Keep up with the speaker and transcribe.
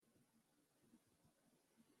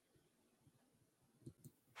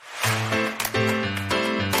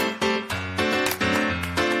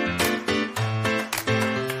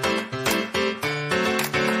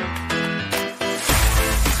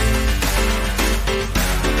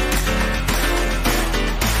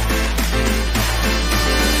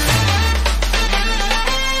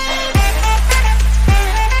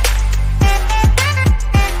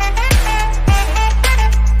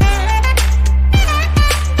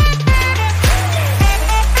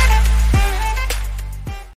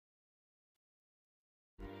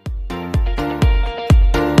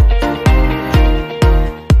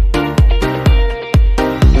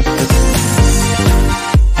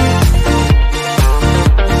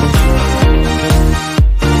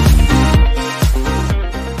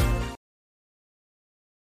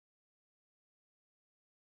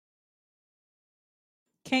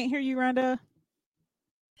can't hear you, Rhonda.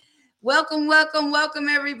 Welcome, welcome, welcome,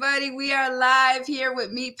 everybody. We are live here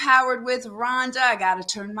with Me Powered with Rhonda. I got to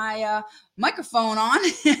turn my microphone on.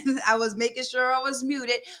 I was making sure I was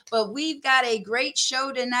muted, but we've got a great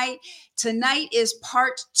show tonight. Tonight is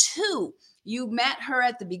part 2. You met her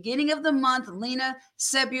at the beginning of the month, Lean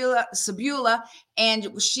Cebula,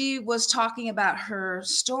 and she was talking about her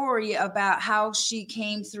story about how she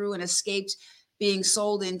came through and escaped being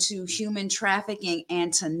sold into human trafficking.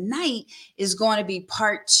 And tonight is going to be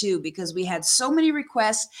part 2 because we had so many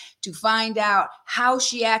requests to find out how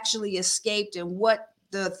she actually escaped and what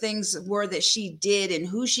the things were that she did and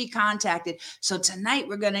who she contacted. So tonight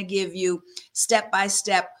we're going to give you step by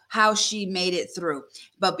step how she made it through.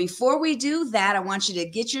 But before we do that, I want you to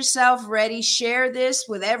get yourself ready. Share this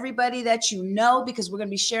with everybody that you know, because we're going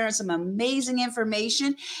to be sharing some amazing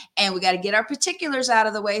information, and we got to get our particulars out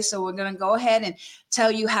of the way. So we're going to go ahead and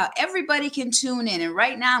tell you how everybody can tune in. And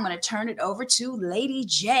right now I'm going to turn it over to Lady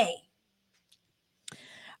J.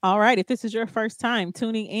 All right. If this is your first time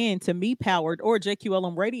tuning in to Me Powered or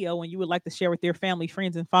JQLM Radio, and you would like to share with your family,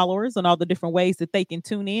 friends, and followers on all the different ways that they can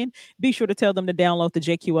tune in, be sure to tell them to download the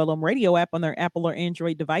JQLM Radio app on their Apple or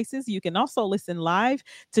Android devices. You can also listen live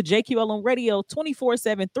to JQLM Radio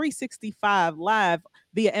 24/7, 365 live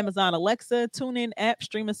via Amazon Alexa, TuneIn app,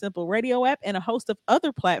 Stream a Simple Radio app, and a host of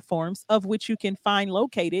other platforms, of which you can find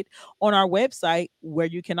located on our website, where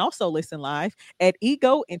you can also listen live at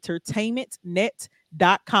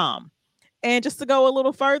egoentertainmentnet.com. And just to go a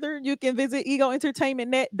little further, you can visit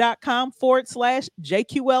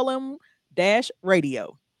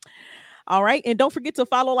egoentertainmentnet.com/JQLM-radio. All right. And don't forget to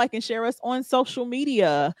follow, like, and share us on social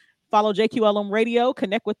media. Follow JQLM Radio.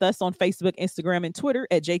 Connect with us on Facebook, Instagram, and Twitter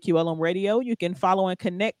at JQLM Radio. You can follow and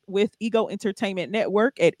connect with Ego Entertainment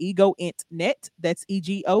Network at EgoEntNet. That's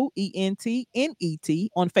EgoEntNet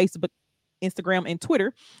on Facebook, Instagram, and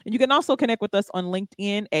Twitter. And you can also connect with us on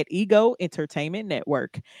LinkedIn at Ego Entertainment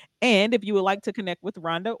Network. And if you would like to connect with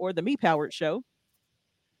Rhonda or the Me Powered Show,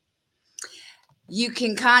 you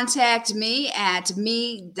can contact me at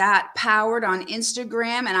me.powered on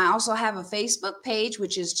Instagram. And I also have a Facebook page,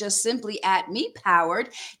 which is just simply at Me Powered.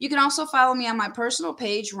 You can also follow me on my personal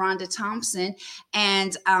page, Rhonda Thompson.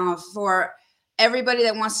 And for everybody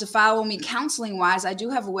that wants to follow me counseling wise, I do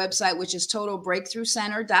have a website, which is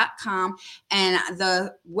totalbreakthroughcenter.com. And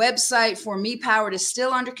the website for Me Powered is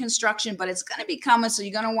still under construction, but it's going to be coming. So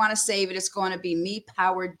you're going to want to save it. It's going to be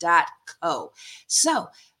mepowered.co. So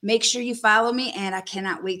make sure you follow me, and I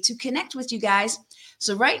cannot wait to connect with you guys.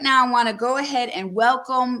 So right now I want to go ahead and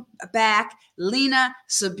welcome back Lean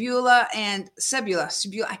Cebula.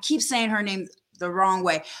 I keep saying her name the wrong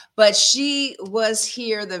way, but she was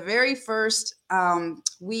here the very first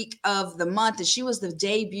week of the month, and she was the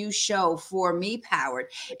debut show for Me Powered,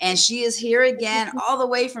 and she is here again all the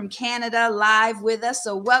way from Canada live with us.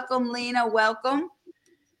 So welcome, Lena. Welcome.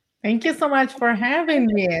 Thank you so much for having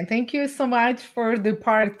me. And thank you so much for the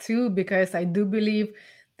part 2, because I do believe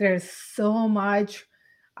there's so much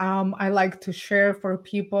I like to share for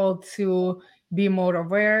people to be more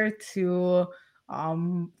aware, to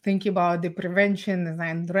think about the prevention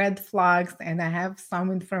and red flags. And I have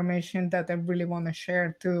some information that I really want to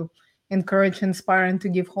share to encourage, inspire, and to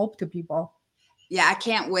give hope to people. Yeah, I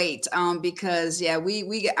can't wait because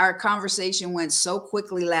we our conversation went so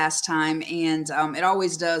quickly last time, and it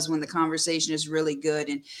always does when the conversation is really good.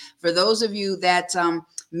 And for those of you that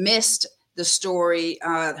missed the story,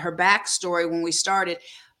 her backstory when we started,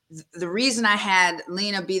 the reason I had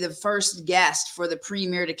Lena be the first guest for the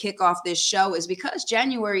premiere to kick off this show is because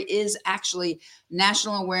January is actually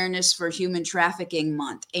National Awareness for Human Trafficking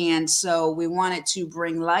Month. And so we wanted to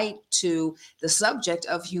bring light to the subject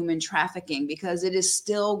of human trafficking because it is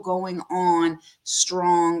still going on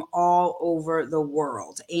strong all over the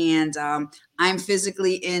world. And I'm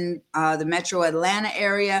physically in the metro Atlanta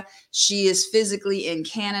area. She is physically in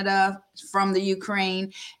Canada from the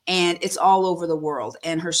Ukraine, and it's all over the world.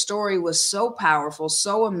 And her story was so powerful,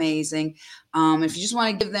 so amazing. If you just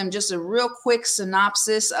want to give them just a real quick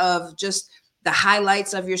synopsis of just the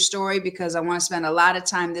highlights of your story, because I want to spend a lot of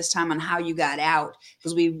time this time on how you got out,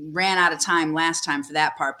 because we ran out of time last time for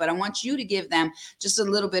that part. But I want you to give them just a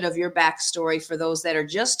little bit of your backstory for those that are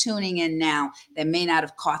just tuning in now that may not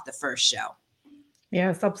have caught the first show.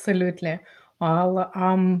 Yes, absolutely. Well,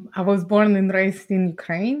 I was born and raised in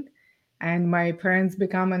Ukraine, and my parents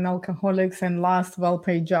became alcoholics and lost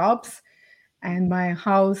well-paid jobs. And my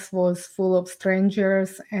house was full of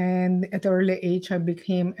strangers, and at an early age, I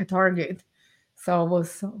became a target. So I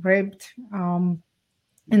was raped in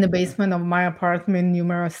the basement of my apartment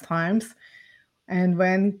numerous times. And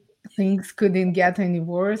when things couldn't get any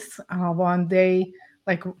worse, one day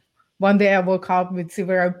Like one day I woke up with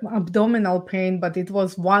severe abdominal pain, but it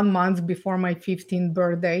was 1 month before my 15th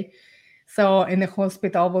birthday. So in the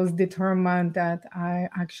hospital was determined that I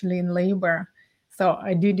actually in labor. So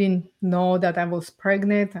I didn't know that I was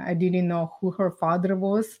pregnant. I didn't know who her father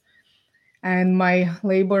was. And my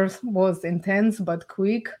labor was intense but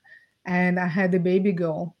quick. And I had a baby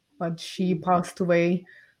girl, but she passed away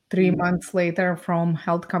three Mm. months later from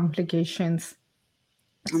health complications.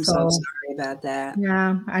 I'm so So sorry about that.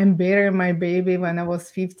 yeah, I'm burying my baby when I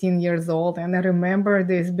was 15 years old, and I remember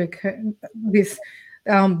this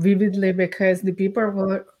vividly because the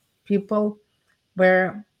people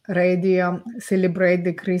were ready celebrate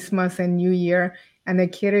the Christmas and New Year, and I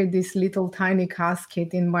carried this little tiny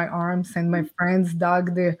casket in my arms, and my friends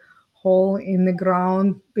dug the hole in the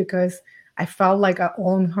ground because I felt like I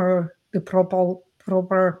owned her the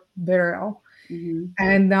proper burial. Mm-hmm.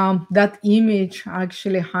 And that image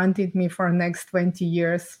actually haunted me for next 20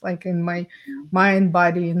 years, like in my mind,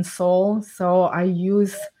 body, and soul. So I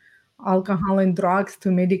use alcohol and drugs to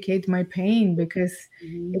medicate my pain because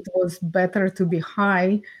Mm-hmm. it was better to be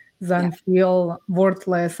high Yeah. than feel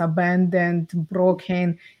worthless, abandoned,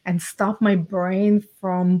 broken, and stop my brain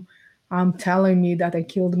from telling me that I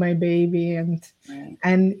killed my baby. Right.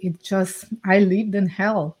 And it just, I lived in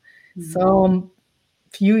hell. Mm-hmm. So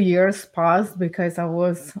few years passed because I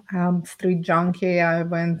was street junkie. I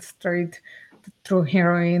went straight through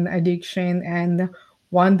heroin addiction, and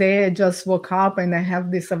one day I just woke up and I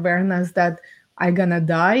have this awareness that I gonna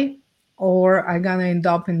die or I gonna end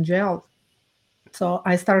up in jail. So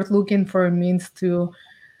I start looking for a means to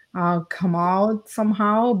come out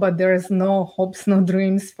somehow, but there's no hopes, no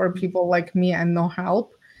dreams for people like me, and no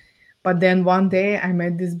help. But then one day I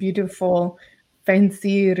met this beautiful,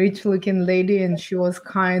 fancy, rich looking lady, and she was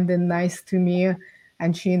kind and nice to me.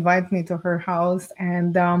 And she invited me to her house.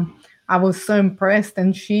 And I was so impressed.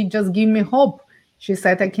 And she just gave me hope. She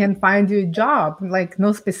said, I can find you a job, like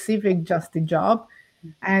no specific, just a job.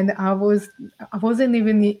 And I wasn't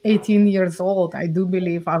even 18 years old. I do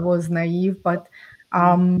believe I was naive, but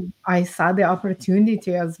I saw the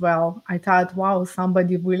opportunity as well. I thought, wow,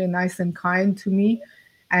 somebody really nice and kind to me,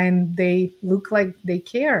 and they look like they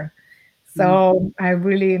care. Mm-hmm. So I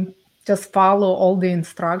really just follow all the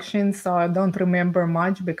instructions. So I don't remember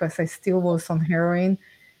much because I still was on heroin,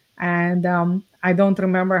 and I don't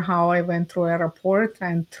remember how I went through airport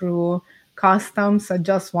and through customs. I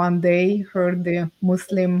just one day heard the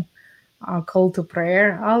Muslim call to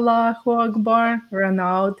prayer, Allahu Akbar, ran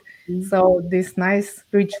out. So this nice,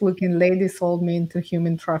 rich-looking lady sold me into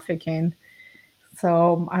human trafficking.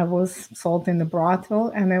 So I was sold in the brothel,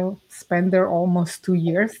 and I spent there almost 2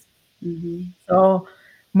 years. Mm-hmm. So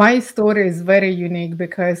my story is very unique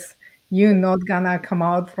because you're not gonna come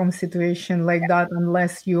out from situation like that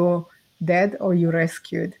unless you're dead or you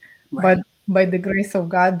rescued. But Right. by the grace of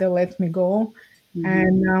God, they let me go, Mm-hmm.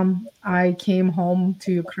 and I came home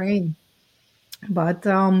to Ukraine. But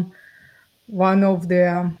one of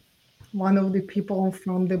the one of the people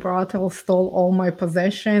from the brothel stole all my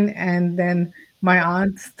possession, and then my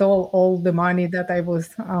aunt stole all the money that I was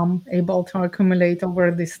able to accumulate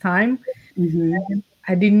over this time. Mm-hmm.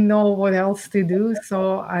 I didn't know what else to do,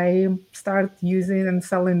 so I started using and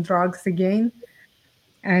selling drugs again.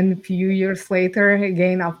 And a few years later,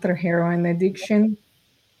 again after heroin addiction,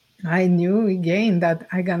 I knew again that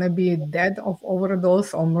I gonna be dead of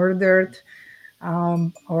overdose or murdered,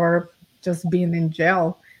 or just being in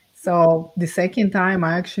jail. So the second time,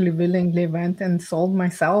 I actually willingly went and sold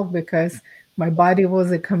myself because my body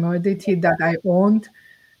was a commodity that I owned,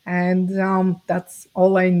 and that's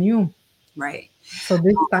all I knew. Right. So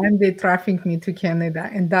this time they trafficked me to Canada,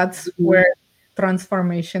 and that's Mhm. where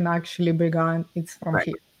transformation actually began. It's from Right.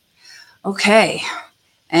 here. Okay.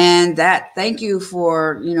 And that, thank you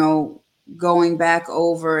for, going back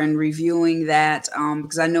over and reviewing that,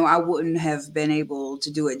 because I know I wouldn't have been able to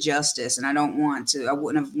do it justice, and I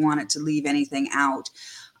wouldn't have wanted to leave anything out.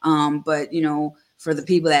 But, for the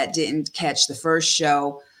people that didn't catch the first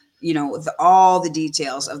show, all the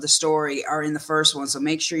details of the story are in the first one. So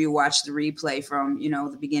make sure you watch the replay from,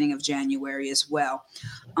 the beginning of January as well.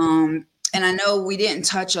 And I know we didn't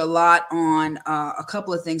touch a lot on a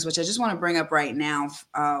couple of things, which I just want to bring up right now.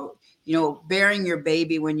 Bearing your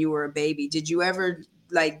baby when you were a baby. Did you ever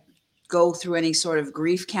like go through any sort of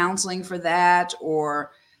grief counseling for that,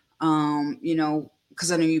 or,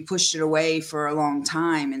 because I know you pushed it away for a long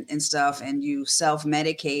time and stuff, and you self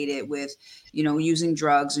medicated with, using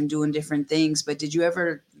drugs and doing different things. But did you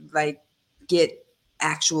ever like get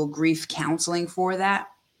actual grief counseling for that?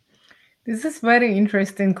 This is very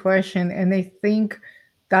interesting question, and I think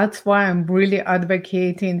That's why I'm really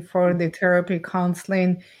advocating for the therapy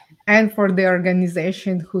counseling and for the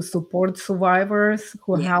organization who support survivors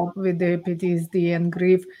who Yeah, help with the PTSD and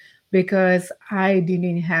grief, because I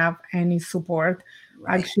didn't have any support.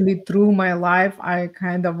 right, Actually, through my life, I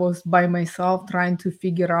kind of was by myself trying to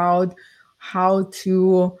figure out how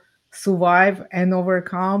to survive and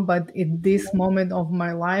overcome. But in this moment of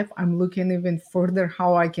my life, I'm looking even further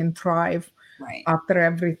how I can thrive right. after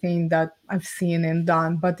everything that I've seen and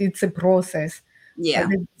done. But it's a process. But Yeah.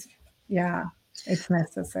 it's, yeah, it's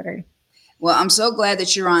necessary. Well, I'm so glad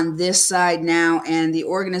that you're on this side now and the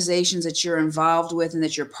organizations that you're involved with and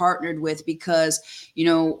that you're partnered with because,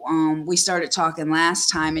 we started talking last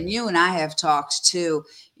time and you and I have talked too.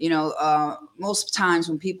 Most times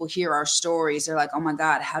when people hear our stories, they're like, oh my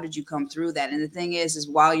God, how did you come through that? And the thing is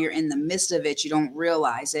while you're in the midst of it, you don't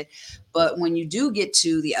realize it. But when you do get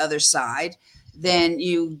to the other side, then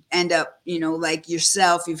you end up, like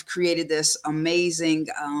yourself, you've created this amazing,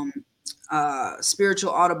 spiritual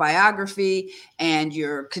autobiography, and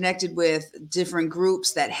you're connected with different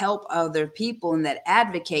groups that help other people and that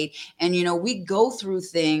advocate. And we go through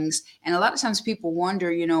things, and a lot of times people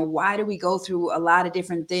wonder, why do we go through a lot of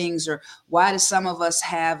different things, or why do some of us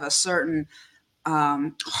have a certain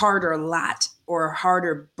harder lot or a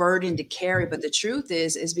harder burden to carry. But the truth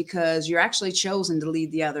is because you're actually chosen to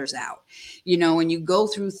lead the others out, and you go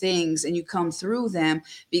through things and you come through them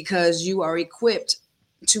because you are equipped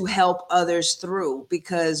to help others through,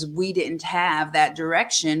 because we didn't have that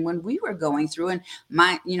direction when we were going through. And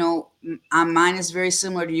mine is very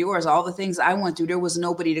similar to yours. All the things I went through, there was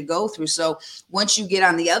nobody to go through. So once you get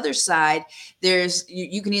on the other side,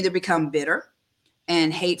 you can either become bitter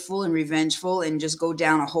and hateful and revengeful and just go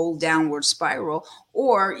down a whole downward spiral,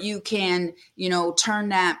 or you can turn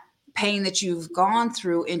that pain that you've gone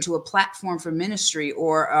through into a platform for ministry,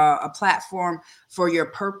 or a platform for your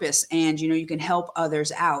purpose, and you can help others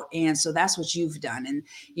out. And so that's what you've done. And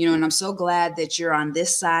I'm so glad that you're on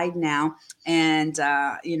this side now. And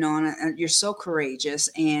you're so courageous,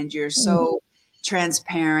 and you're so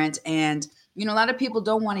transparent. And a lot of people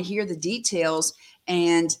don't want to hear the details,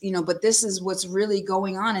 and but this is what's really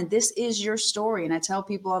going on, and this is your story. And I tell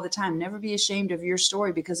people all the time, never be ashamed of your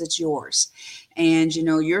story, because it's yours. And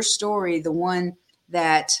your story, the one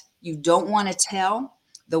that you don't want to tell,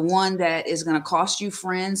 the one that is going to cost you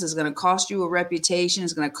friends, is going to cost you a reputation,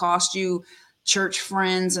 is going to cost you church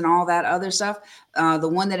friends and all that other stuff, the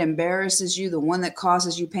one that embarrasses you, the one that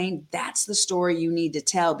causes you pain, that's the story you need to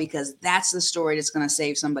tell, because that's the story that's going to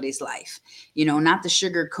save somebody's life. Not the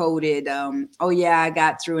sugar coated, oh yeah, I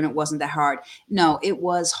got through and it wasn't that hard. No, it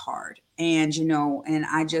was hard. And and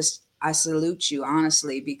I salute you,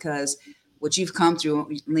 honestly, because what you've come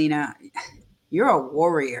through, Lena, you're a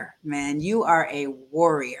warrior, man. You are a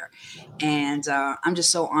warrior. And I'm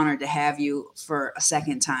just so honored to have you for a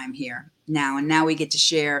second time here now. And now we get to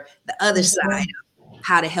share the other side of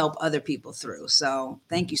how to help other people through. So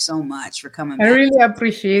thank you so much for coming I back. really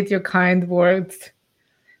appreciate your kind words.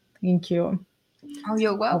 Thank you. Oh,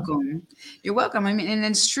 you're welcome. You're welcome. I mean, and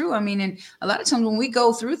it's true. I mean, and a lot of times when we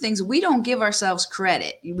go through things, we don't give ourselves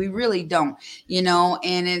credit. We really don't,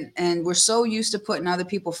 and we're so used to putting other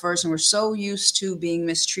people first, and we're so used to being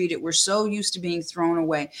mistreated. We're so used to being thrown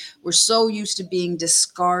away. We're so used to being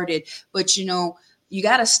discarded. But, you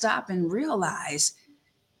got to stop and realize,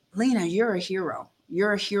 Lena, you're a hero.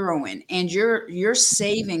 You're a heroine, and you're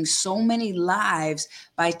saving so many lives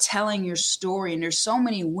by telling your story. And there's so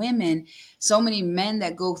many women, so many men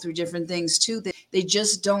that go through different things too, that they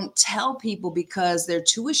just don't tell people because they're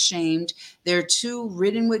too ashamed, they're too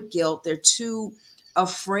ridden with guilt, they're too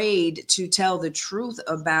afraid to tell the truth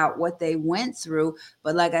about what they went through.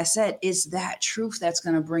 But like I said, it's that truth that's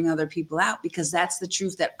going to bring other people out, because that's the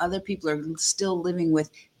truth that other people are still living with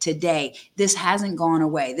today. This hasn't gone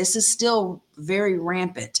away. This is still very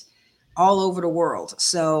rampant all over the world.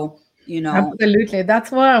 So, Absolutely.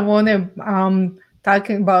 That's why I want to talk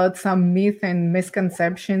about some myth and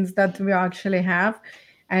misconceptions that we actually have.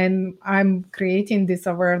 And I'm creating this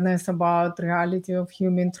awareness about reality of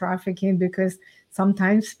human trafficking, because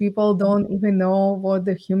sometimes people don't even know what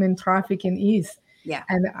the human trafficking is. yeah,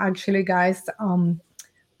 And actually, guys,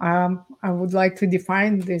 I would like to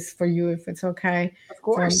define this for you, if it's okay. of So,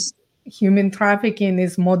 course. human trafficking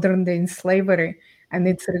is modern day slavery, and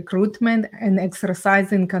it's recruitment and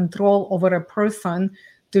exercising control over a person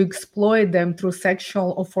to exploit them through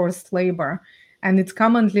sexual or forced labor. And it's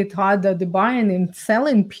commonly thought that the buying and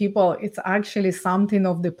selling people, it's actually something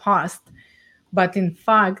of the past. But in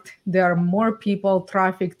fact, there are more people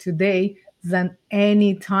trafficked today than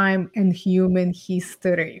any time in human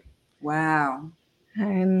history. Wow.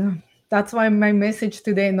 And that's why my message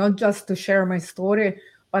today, not just to share my story,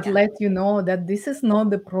 but Yeah. let you know that this is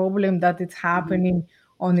not the problem that it's Mhm. happening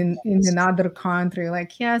on in another country.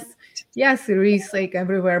 Like, yes, it is like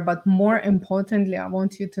everywhere, but more importantly, I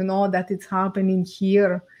want you to know that it's happening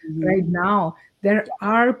here Mhm. right now. There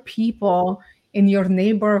are people in your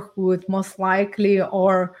neighborhood, most likely,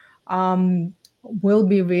 or will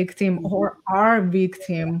be victim Mhm. or are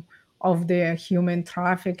victim of the human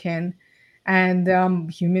trafficking. And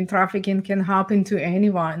human trafficking can happen to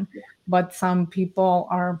anyone, but some people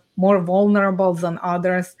are more vulnerable than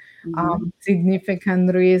others. Mhm.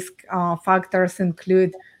 Significant risk factors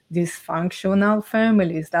include dysfunctional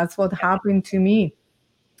families. That's what happened to me.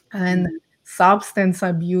 And Mhm. substance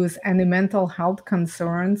abuse and mental health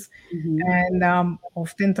concerns. Mhm. And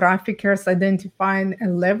often traffickers identify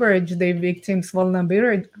and leverage their victims'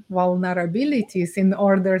 vulnerabilities in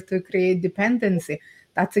order to create dependency.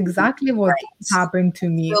 That's exactly what Right. happened to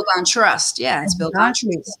It's me. built on trust. Yeah, it's built on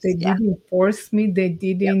Exactly. They trust. Yeah. didn't force me. They Yep.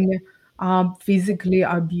 didn't physically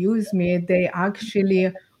abuse me. They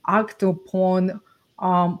actually act upon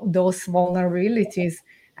those vulnerabilities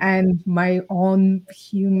and my own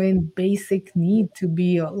human basic need to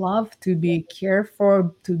be loved, to be cared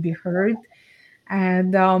for, to be heard.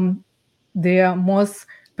 And the most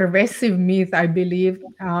pervasive myth, I believe,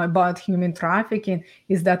 about human trafficking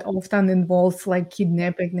is that often involves like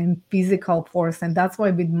kidnapping and physical force. And that's why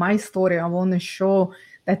with my story, I want to show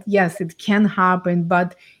that yes, it can happen,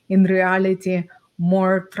 but in reality,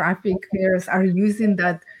 more traffickers are using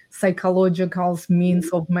that psychological means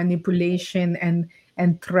of manipulation and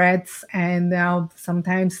threats and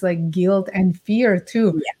sometimes like guilt and fear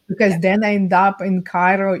too, Yeah. because Yeah. then I end up in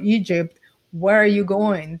Cairo, Egypt. Where are you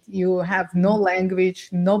going? You have no language,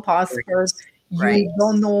 no passport, Right. Right. you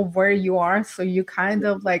don't know where you are, so you kind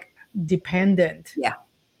of like dependent. Yeah.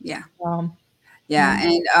 Yeah. Um, Yeah,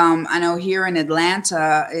 mm, and I know here in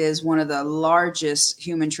Atlanta is one of the largest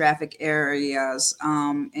human traffic areas,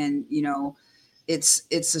 and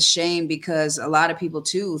it's a shame because a lot of people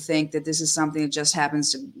too think that this is something that just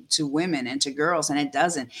happens to women and to girls, and it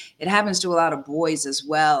doesn't. It happens to a lot of boys as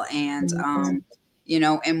well, and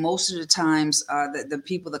and most of the times, the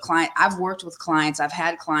people, the client, I've worked with clients, I've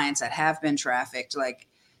had clients that have been trafficked, like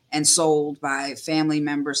and sold by family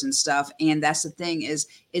members and stuff, and that's the thing is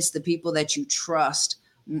it's the people that you trust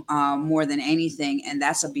more than anything, and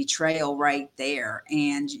that's a betrayal right there.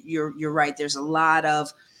 And you're right. There's a lot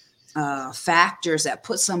of factors that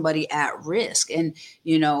put somebody at risk. And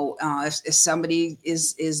if somebody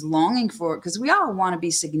is longing for it, because we all want to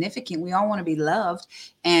be significant, we all want to be loved.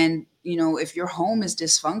 And if your home is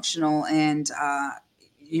dysfunctional and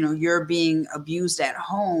you're being abused at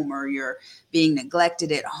home or you're being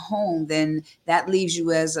neglected at home, then that leaves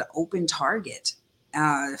you as an open target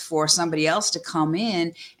for somebody else to come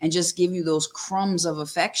in and just give you those crumbs of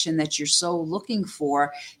affection that you're so looking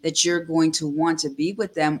for, that you're going to want to be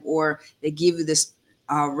with them, or they give you this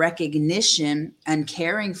recognition and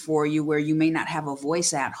caring for you where you may not have a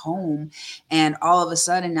voice at home, and all of a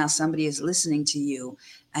sudden now somebody is listening to you,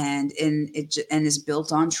 and is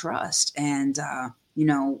built on trust. And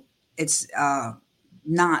it's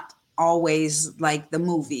not always like the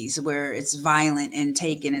movies where it's violent and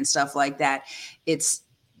taken and stuff like that. It's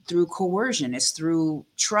through coercion, it's through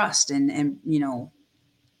trust, and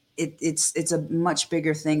it's a much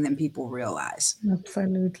bigger thing than people realize.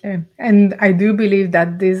 absolutely. And I do believe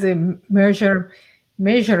that this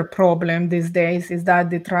major problem these days is that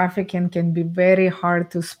the trafficking can be very hard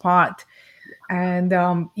to spot. And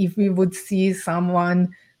if we would see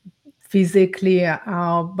someone physically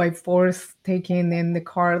by force taken in the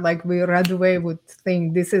car, like we right away would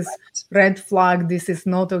think this is red flag, this is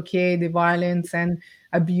not okay, the violence and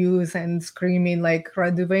abuse and screaming, like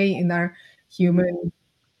right away in our Mhm. human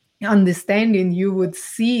understanding, you would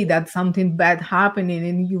see that something bad happening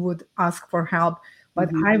and you would ask for help.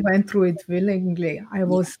 But Mhm. I went through it willingly. I Yeah.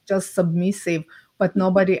 was just submissive, but Yeah.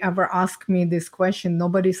 nobody ever asked me this question.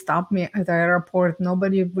 Nobody stopped me at the airport.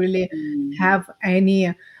 Nobody really Mhm. have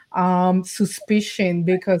any suspicion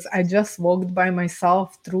because I just walked by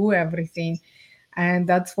myself through everything. And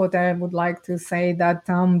that's what I would like to say, that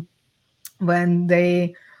when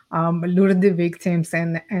they lure the victims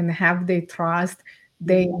and have their trust,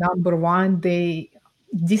 they, Mhm. number one, they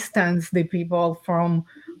distance the people from,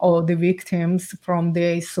 or the victims from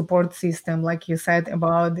the support system, like you said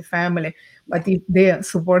about the family. Yeah. But if the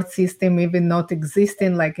support system even not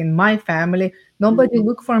existing, like in my family, nobody Mhm.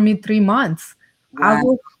 looked for me 3 months. I Wow.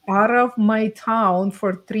 was out of my town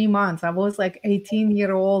for 3 months. I was like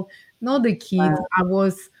 18-year-old, not a kid. Wow. I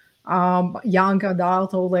was young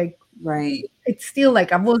adult or like Right. It's still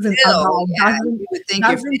like I was an Still, adult. yeah, Doesn't you would think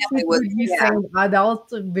your doesn't family fit would, with me yeah. saying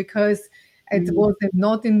adult because it Mhm. wasn't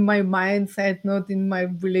not in my mindset, not in my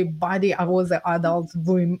really body. I was an adult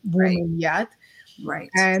Right. woman yet. Right.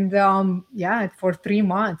 And yeah, for 3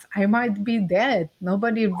 months, I might be dead.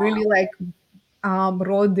 Nobody really like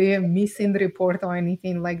wrote the missing report or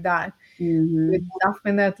anything like that. It's Mhm.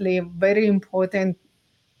 definitely very important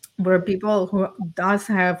where people who does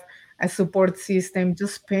have a support system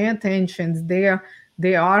just pay attention.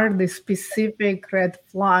 They are the specific red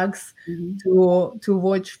flags Mhm. to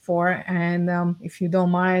watch for. And if you don't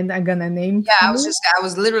mind, I'm gonna name Yeah, few. I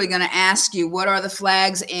was literally going to ask you, what are the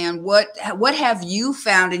flags, and what have you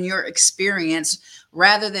found in your experience,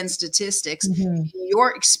 rather than statistics, Mhm. in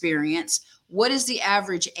your experience, what is the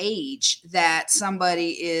average age that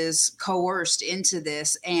somebody is coerced into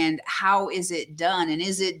this, and how is it done, and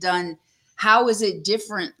is it done, how is it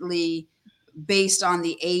differently based on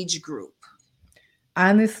the age group?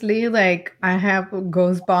 Honestly, like I have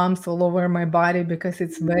goosebumps all over my body because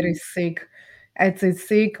it's very Mhm. sick. It's a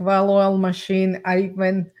sick well-oiled machine. I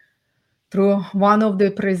went through one of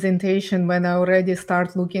the presentation when I already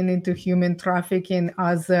start looking into human trafficking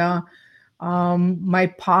as my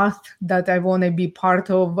path that I want to be part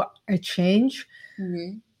of a change.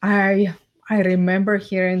 Mhm. I I remember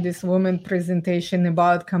hearing this woman presentation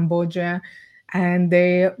about Cambodia, and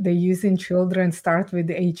they using children start with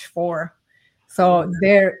age 4. So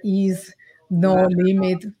there is no Wow.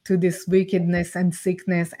 limit to this wickedness and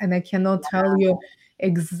sickness, and I cannot tell you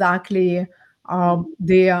exactly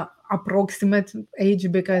the approximate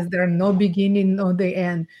age because there are no beginning, no the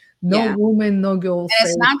end, no Yeah. woman, no girl And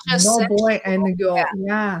it's safe, not just no boy and sexual. a girl.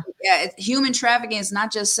 Yeah, Yeah, human trafficking is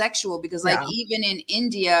not just sexual, because like yeah. even in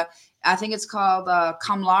India, I think it's called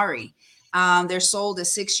kamlari. They're sold at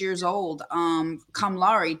 6 years old,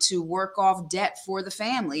 kamlari, to work off debt for the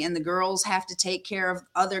family, and the girls have to take care of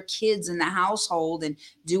other kids in the household and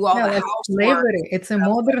do all Yeah, the like housework slavery. and It's a stuff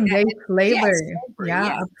like modern that. day Yeah, it's slavery. slavery. Yeah,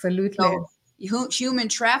 Yeah. absolutely. So human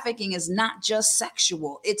trafficking is not just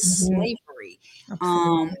sexual; it's Mhm, slavery.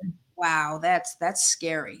 Um, absolutely. wow, that's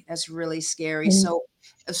scary. That's really scary. And So,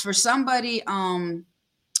 as for somebody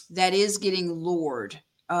that is getting lured,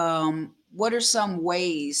 what are some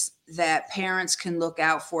ways that parents can look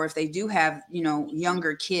out for if they do have,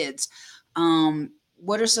 younger kids?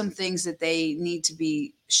 What are some things that they need to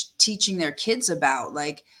be teaching their kids about?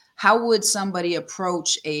 Like, how would somebody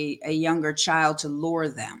approach a younger child to lure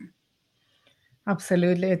them?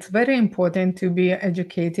 absolutely. It's very important to be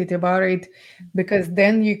educated about it because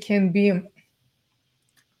then you can be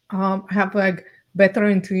have like better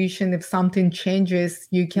intuition if something changes,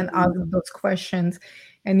 you can ask Mhm. those questions.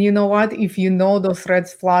 And you know what? If you know those red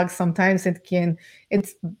flags, sometimes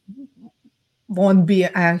it's won't be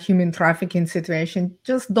a human trafficking situation.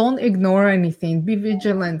 Just don't ignore anything. Be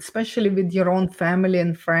vigilant, especially with your own family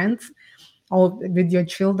and friends or with your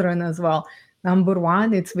children as well. Number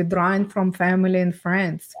one, it's withdrawing from family and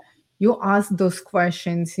friends. You ask those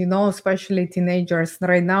questions, especially teenagers.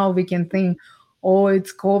 Right now, we can think, oh,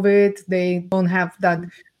 it's COVID, they don't have that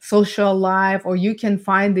social life, or you can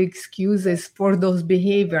find the excuses for those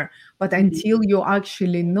behavior. But Mhm. until you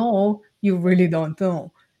actually know, you really don't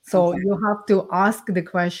know. So Okay. you have to ask the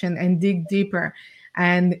question and dig deeper.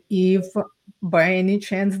 And if by any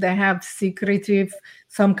chance they have secretive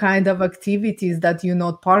some kind of activities that you're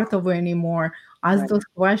not part of anymore, ask Right. those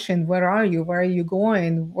questions. Where are you? Where are you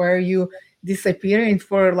going? Where are you disappearing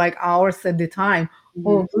for like hours at the time? Mhm.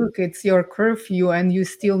 Oh, look, it's your curfew and you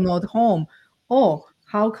still not home. Oh,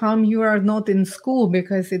 how come you are not in school?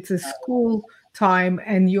 Because it's a school time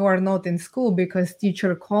and you are not in school because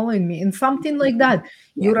teacher calling me and something like that.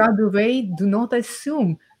 Yeah. You rather wait, do not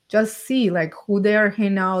assume. Just see like who they are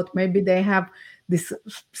hanging out. Maybe they have this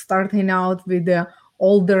start hanging out with the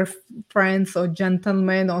older friends or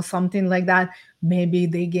gentlemen or something like that. Maybe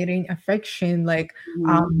they getting affection like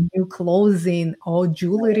Mhm. new clothing or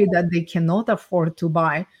jewelry that they cannot afford to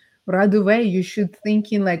buy. Right away, you should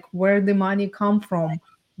thinking like where the money come from,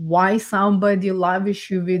 why somebody lavish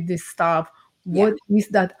you with this stuff, Yeah. what is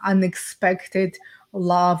that unexpected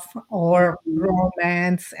love or Mhm.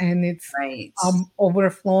 romance, and it's Right.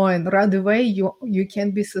 overflowing. Right away, you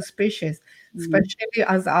can be suspicious, Mhm. especially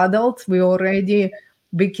as adults.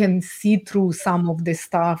 We can see through some of this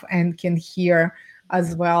stuff and can hear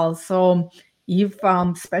as well. So if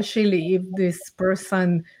especially if this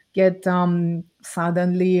person get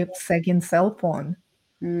suddenly second cell phone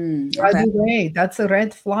right Okay. away, that's a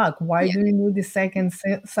red flag. Why Yeah. do you need the second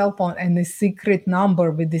cell phone and the secret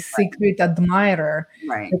number with the secret admirer?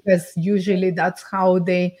 Right. Because usually that's how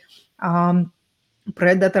they um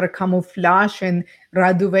predator camouflage, and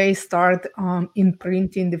right away start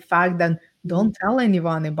imprinting the fact that Mhm. don't tell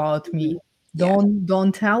anyone about me, Yeah.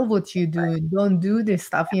 don't tell what you do, don't do this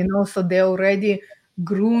stuff, so they're already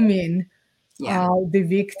grooming Yeah. the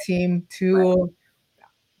victim Right. to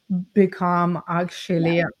become Yeah.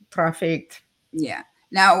 actually trafficked. Yeah.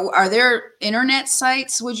 Now, are there internet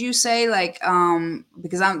sites, would you say, like,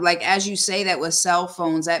 because I'm like, as you say that with cell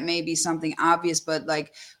phones, that may be something obvious, but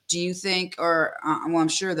like, do you think, or, well, I'm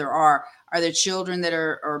sure are there children that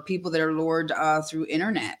are, or people that are lured through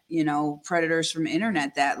internet, predators from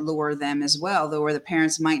internet that lure them as well, though, where the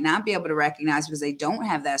parents might not be able to recognize because they don't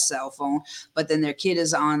have that cell phone, but then their kid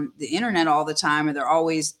is on the internet all the time, or they're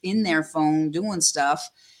always in their phone doing stuff.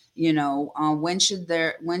 When should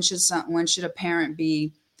a parent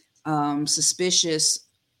be suspicious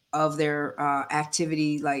of their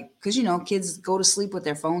activity, like, because kids go to sleep with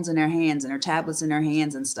their phones in their hands and their tablets in their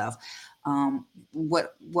hands and stuff.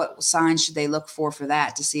 What signs should they look for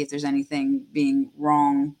that, to see if there's anything being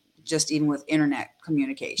wrong, just even with internet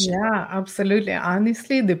communication? Yeah, absolutely.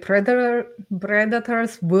 Honestly, the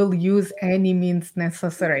predators will use any means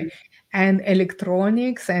necessary. And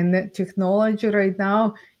electronics and technology right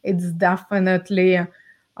now, it's definitely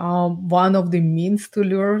one of the means to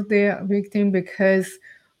lure the victim, because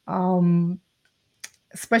um,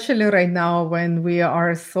 especially right now when we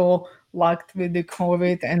are so locked with the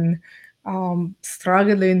COVID and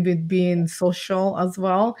struggling with being social as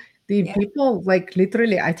well. The Yeah. people, like,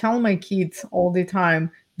 literally, I tell my kids all the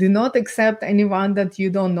time, do not accept anyone that you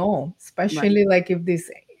don't know, Right. especially like if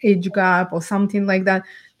this age gap or something like that.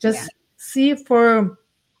 Yeah. Just see for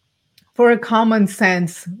a common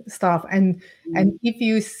sense stuff. And Mhm. if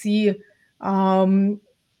you see um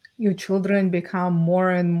your children become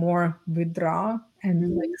more and more withdraw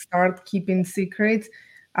and like Mhm. start keeping secrets,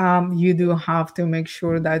 you do have to make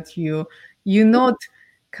sure that you not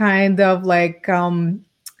kind of like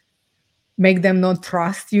make them not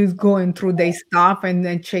trust you going through their stuff and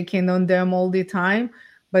then checking on them all the time.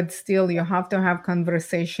 But still, you have to have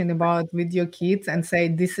conversation about with your kids and say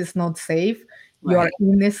this is not safe, you are Right.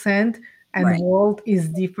 innocent, and Right. world is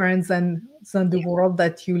different than the Yeah. world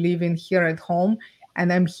that you live in here at home.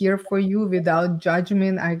 And I'm here for you without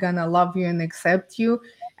judgment. I'm gonna love you and accept you,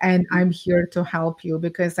 and I'm here to help you,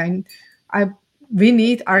 because I we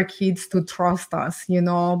need our kids to trust us,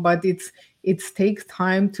 but it takes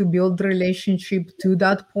time to build relationship to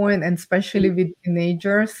that point, and especially Mhm. with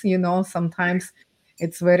teenagers, sometimes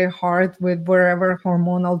it's very hard with wherever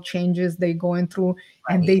hormonal changes they going through,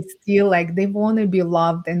 and Right. they still like they want to be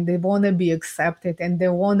loved and they want to be accepted and they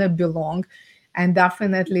want to belong. And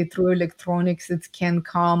definitely through electronics it can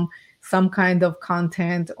come some kind of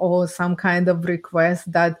content or some kind of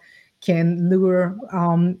request that can lure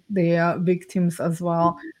the victims as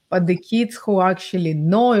well. But the kids who actually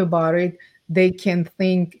know about it, they can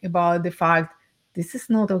think about the fact this is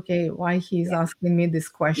not okay. Why he's Yeah. asking me these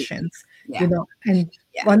Yeah. questions, Yeah. And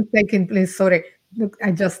Yeah. 1 second, please. Sorry, look,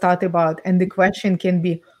 I just thought about, and the question can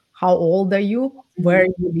be, how old are you? Where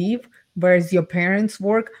Mhm. you live? Where's your parents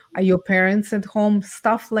work? Are your parents at home?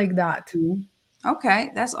 Stuff like that. Mhm.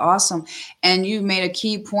 Okay, that's awesome. And you made a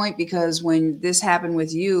key point, because when this happened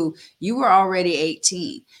with you, you were already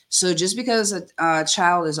 18. So just because a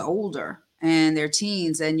child is older and they're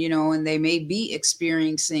teens, and they may be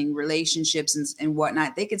experiencing relationships and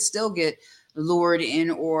whatnot, they could still get lured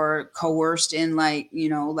in or coerced in, like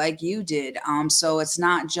you did. So it's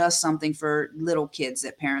not just something for little kids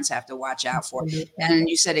that parents have to watch out for. Absolutely. And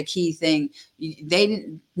you said a key thing, they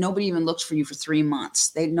didn't, nobody even looked for you for 3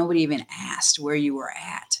 months. Nobody even asked where you were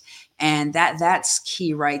at. And that's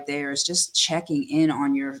key right there, is just checking in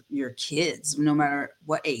on your kids, no matter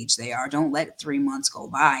what age they are. Don't let 3 months go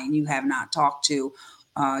by and you have not talked to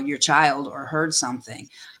your child or heard something.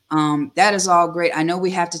 That is all great. I know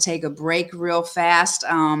we have to take a break real fast,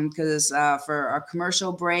 because for our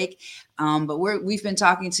commercial break. But we've been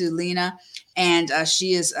talking to Lena, and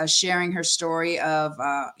she is sharing her story of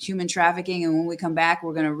human trafficking. And when we come back,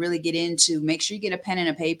 we're going to really get into, make sure you get a pen and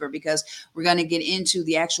a paper, because we're going to get into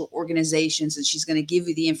the actual organizations, and she's going to give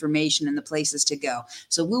you the information and the places to go.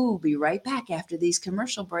 So we will be right back after these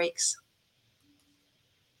commercial breaks.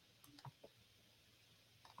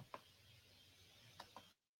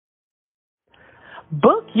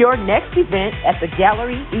 Book your next event at the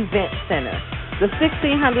Gallery Event Center. The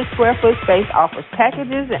 1,600 square foot space offers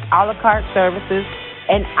packages and a la carte services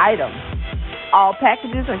and items. All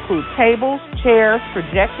packages include tables, chairs,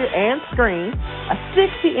 projector and screen, a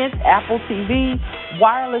 60-inch Apple TV,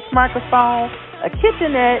 wireless microphone, a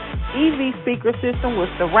kitchenette, EV speaker system with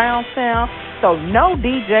surround sound, so no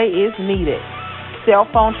DJ is needed. cell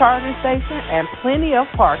phone charging station, and plenty of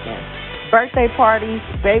parking. Birthday parties,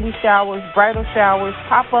 baby showers, bridal showers,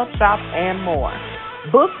 pop-up shops, and more.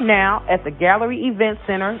 Book now at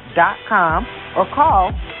thegalleryeventcenter.com or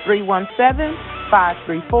call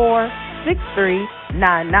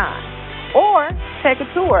 317-534-6399. Or take a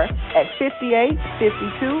tour at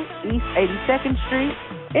 5852 East 82nd Street,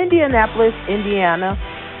 Indianapolis, Indiana,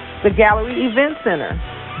 the Gallery Event Center.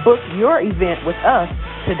 Book your event with us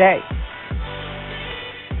today.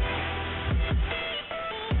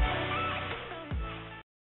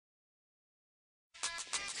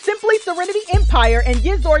 Simply Serenity Empire and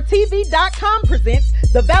YizorTV.com presents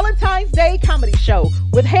the Valentine's Day Comedy Show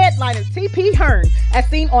with headliner T.P. Hearn, as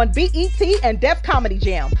seen on BET and Def Comedy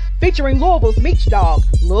Jam, featuring Louisville's Meech Dog,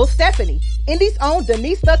 Lil Stephanie, Indy's own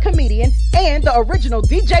Denise the Comedian, and the original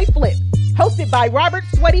DJ Flip. Hosted by Robert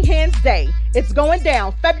Sweaty Hands Day. It's going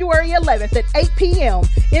down February 11th at 8 p.m.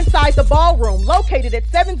 inside the ballroom located at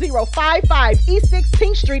 7055 East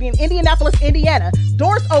 16th Street in Indianapolis, Indiana.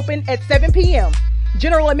 Doors open at 7 p.m.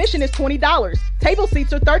 General admission is $20. Table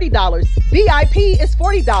seats are $30. VIP is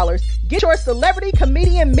 $40. Get your celebrity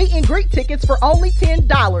comedian meet and greet tickets for only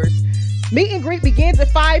 $10. Meet and greet begins at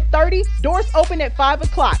 5:30. Doors open at 5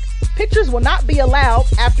 o'clock. Pictures will not be allowed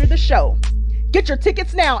after the show. Get your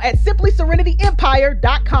tickets now at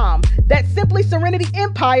simplyserenityempire.com. That's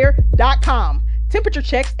simplyserenityempire.com. Temperature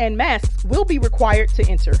checks and masks will be required to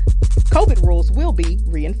enter. COVID rules will be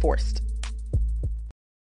reinforced.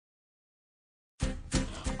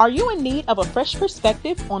 Are you in need of a fresh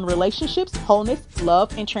perspective on relationships, wholeness,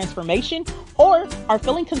 love, and transformation? Or are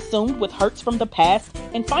feeling consumed with hurts from the past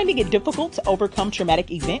and finding it difficult to overcome traumatic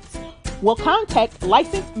events? Well, contact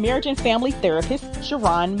licensed marriage and family therapist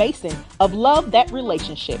Sharon Mason of Love That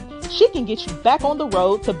Relationship. She can get you back on the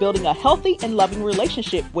road to building a healthy and loving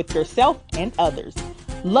relationship with yourself and others.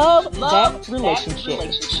 Love that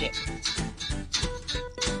relationship.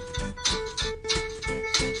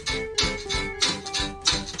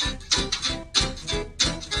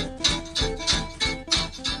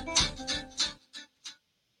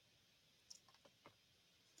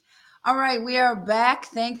 All right, we are back.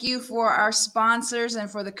 Thank you for our sponsors and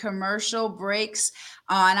for the commercial breaks.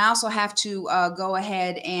 And I also have to go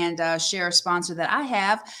ahead and share a sponsor that I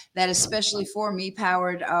have that is especially for me,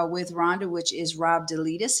 powered with Rhonda, which is Rob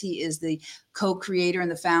Delitis. He is the co-creator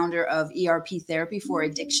and the founder of ERP Therapy for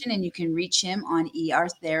Addiction, and you can reach him on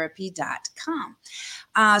ertherapy.com.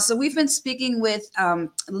 So we've been speaking with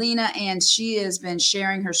Lena, and she has been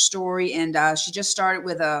sharing her story, and she just started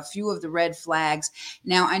with a few of the red flags.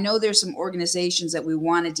 Now, I know there's some organizations that we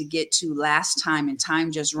wanted to get to last time, and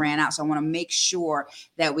time just ran out. So I want to make sure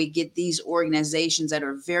that we get these organizations that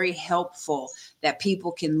are very helpful that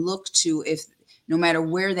people can look to. If no matter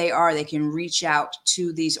where they are, they can reach out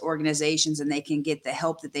to these organizations and they can get the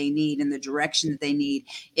help that they need and the direction that they need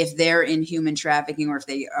if they're in human trafficking or if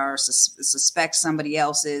they are suspect somebody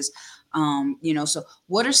else is. So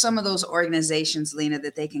what are some of those organizations, Lena,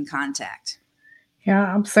 that they can contact?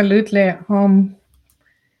 Yeah, absolutely.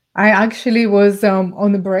 I actually was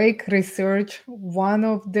on the break research. One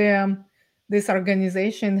of this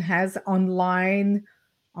organization has online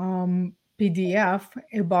PDF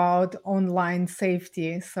about online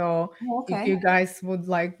safety. So if you guys would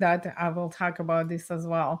like that, I will talk about this as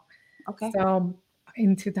well. Okay. So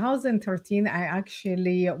in 2013, I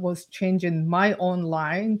actually was changing my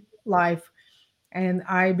online life, and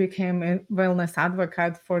I became a wellness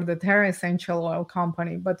advocate for the Terra Essential Oil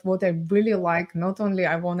Company. But what I really like, not only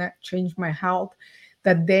I want to change my health,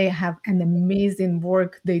 that they have an amazing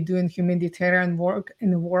work they do in humanitarian work in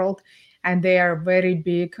the world. And they are very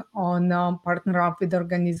big on partner up with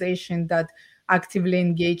organizations that actively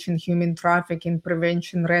engage in human trafficking,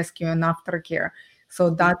 prevention, rescue, and aftercare.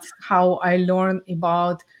 So that's how I learned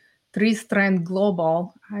about Three Strand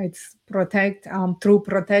Global. It's through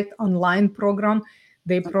Protect online program.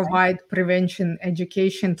 They provide prevention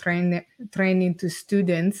education training to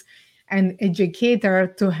students and educator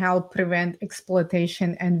to help prevent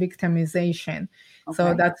exploitation and victimization.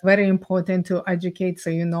 So that's very important to educate,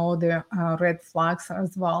 so you know the red flags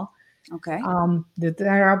as well. The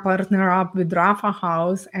Terra partner up with Rafa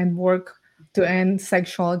House and work to end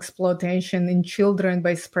sexual exploitation in children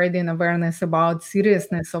by spreading awareness about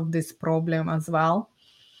seriousness of this problem as well.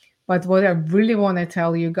 But what I really want to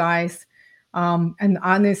tell you guys, and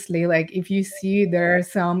honestly, like if you see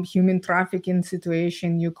there's some human trafficking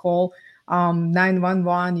situation, you call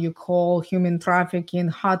 911, you call human trafficking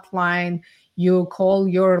hotline, you call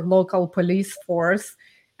your local police force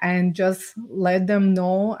and just let them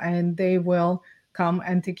know, and they will come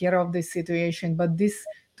and take care of this situation. But this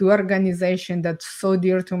two organizations that's so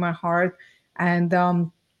dear to my heart, And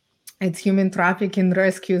it's human trafficking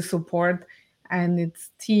rescue support, and it's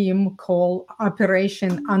team called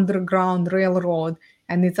Operation Underground Railroad,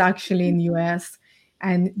 and it's actually in US.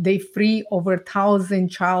 And they free over 1,000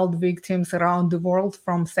 child victims around the world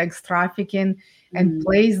from sex trafficking and Mm,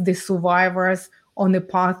 place the survivors on a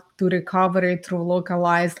path to recovery through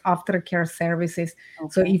localized aftercare services.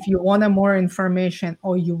 So okay. if you want more information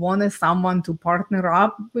or you want someone to partner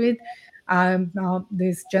up with,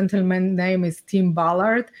 this gentleman name is Tim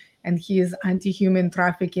Ballard, and he is anti-human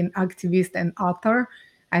trafficking activist and author,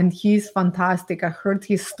 and he's fantastic. I heard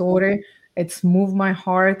his story. It's moved my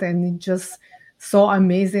heart, and it just so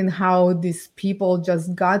amazing how these people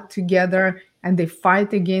just got together and they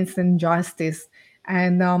fight against injustice.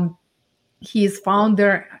 And he is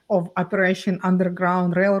founder of Operation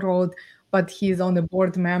Underground Railroad, but he's on the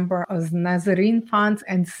board member of Nazarene Funds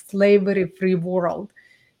and Slavery Free World.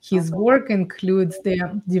 His Okay. work includes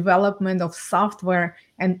the development of software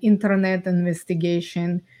and internet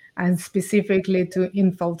investigation, and specifically to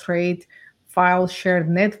infiltrate file shared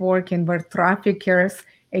networking where traffickers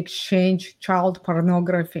exchange child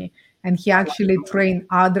pornography. And he actually trained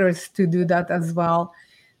others to do that as well.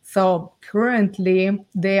 So currently,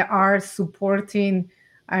 they are supporting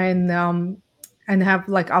and have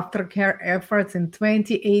like aftercare efforts in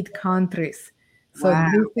 28 countries. So Wow.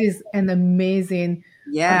 this is an amazing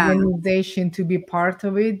Yeah. organization to be part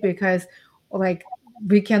of it, because like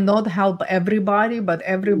we cannot help everybody, but Mm,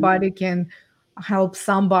 everybody can help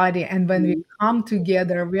somebody. And when we mm, come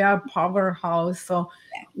together, we are powerhouse. So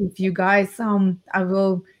if you guys, I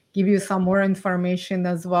will give you some more information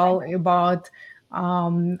as well about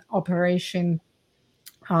Operation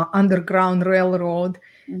Underground Railroad.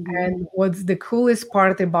 mhm. And what's the coolest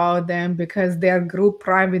part about them, because they're group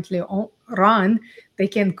privately run, they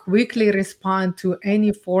can quickly respond to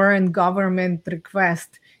any foreign government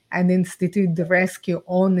request and institute the rescue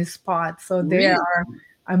on the spot. So they Really? are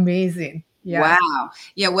amazing. Yes, Wow.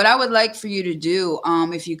 Yeah, what I would like for you to do,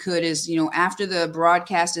 if you could, is, after the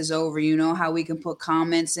broadcast is over, you know how we can put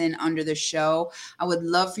comments in under the show. I would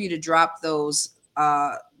love for you to drop those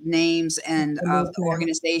names and of the absolutely.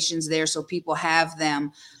 organizations there so people have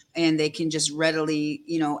them and they can just readily,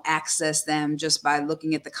 access them just by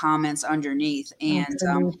looking at the comments underneath. And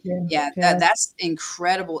Absolutely. yeah, Yes, that's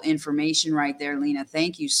incredible information right there, Lena.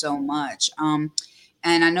 Thank you so much.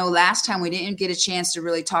 And I know last time we didn't get a chance to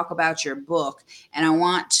really talk about your book. And I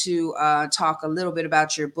want to talk a little bit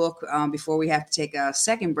about your book before we have to take a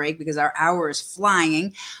second break because our hour is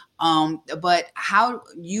flying. But how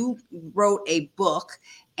you wrote a book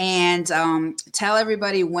and tell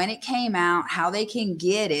everybody when it came out, how they can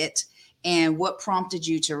get it, and what prompted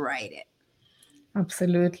you to write it.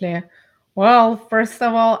 absolutely. Well, first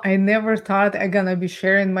of all, I never thought I'm gonna be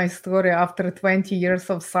sharing my story after 20 years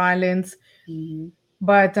of silence. Mm-hmm.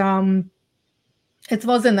 But it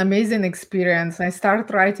was an amazing experience. I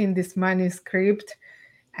started writing this manuscript,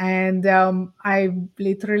 and I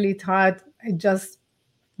literally thought I just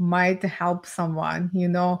might help someone.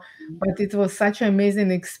 But it was such an amazing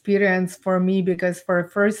experience for me, because for the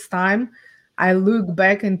first time, I look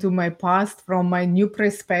back into my past from my new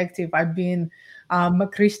perspective. I've been a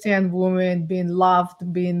Christian woman, being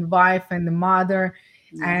loved, being wife and mother,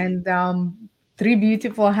 Yeah. and three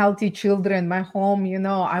beautiful, healthy children. My home,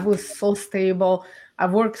 I was so stable. I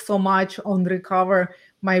worked so much on recover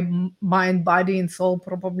my mind, body, and soul.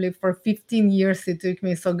 Probably for 15 years it took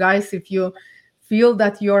me. So, guys, if you feel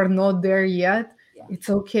that you're not there yet, Yeah. it's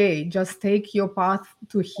okay. Just take your path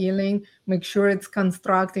to healing. Make sure it's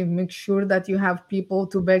constructive. Make sure that you have people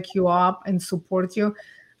to back you up and support you.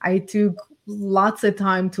 I took lots of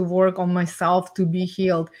time to work on myself to be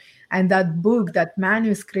healed. And that book, that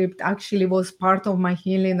manuscript actually was part of my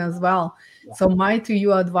healing as well. Yeah. So my to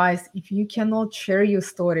you advice, if you cannot share your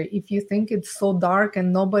story, if you think it's so dark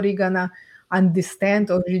and nobody gonna understand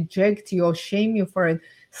or reject you or shame you for it,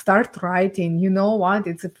 start writing. You know what,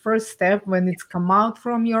 it's a first step when it's come out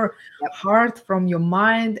from your Yep. heart, from your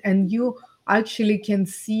mind, and you actually can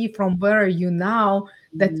see from where you now,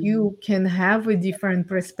 that Mhm. you can have a different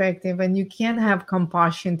perspective, and you can have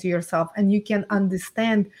compassion to yourself, and you can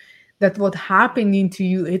understand that what happening to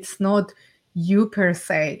you, it's not you per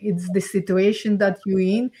se, it's the situation that you're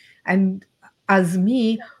in. And as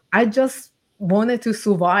me, I just wanted to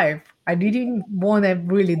survive. I didn't want to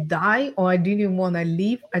really die, or I didn't want to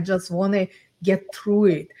leave. I just want to get through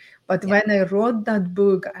it. But Yeah. when I wrote that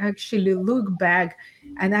book, I actually look back,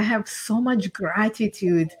 and I have so much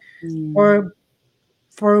gratitude Mm.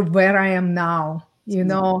 for where I am now.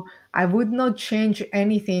 Yeah. I would not change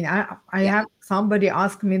anything. I Yeah. have somebody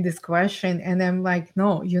ask me this question, and I'm like,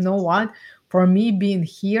 no, you know what? For me being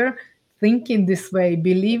here, thinking this way,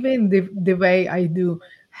 believing the way I do,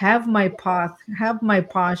 have my path, have my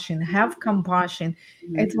passion, have compassion.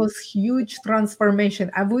 It was huge transformation.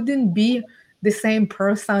 I wouldn't be the same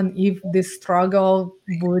person if the struggle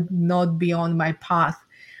would not be on my path.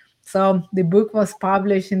 So the book was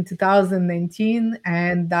published in 2019,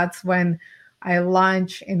 and that's when I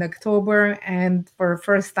launched in October. And for the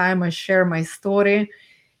first time, I share my story.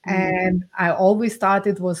 And I always thought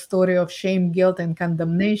it was story of shame, guilt, and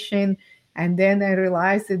condemnation. And then I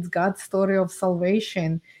realized it's God's story of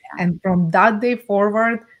salvation. And from that day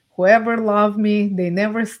forward, whoever loved me, they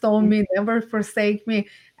never stole me, never forsake me.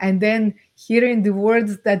 And then hearing the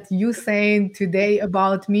words that you saying today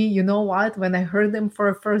about me, you know what? When I heard them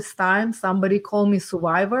for the first time, somebody called me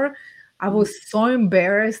survivor. I was so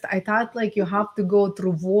embarrassed. I thought like you have to go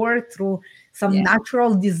through war, through some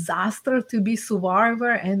natural disaster to be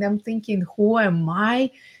survivor. And I'm thinking, who am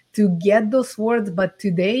I to get those words? But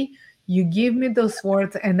today you give me those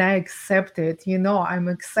words and I accept it. You know, I'm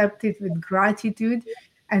accepted with gratitude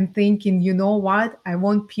and thinking, you know what? I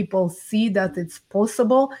want people see that it's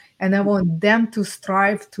possible and I want them to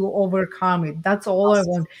strive to overcome it. That's all I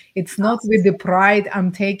want. It's not with the pride I'm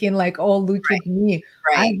taking like, oh, look at me.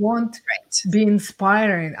 I want be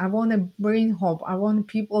inspiring. I want to bring hope. I want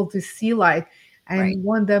people to see light and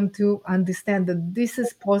want them to understand that this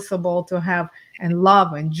is possible to have and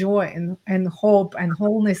love and joy and hope and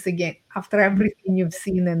wholeness again after everything you've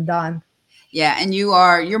seen and done. Yeah, and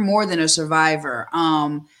you're more than a survivor.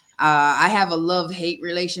 I have a love-hate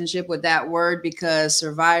relationship with that word because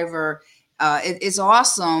survivor, it's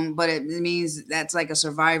awesome, but it means that's like a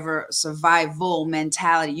survival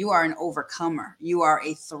mentality. You are an overcomer. You are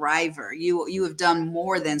a thriver. You have done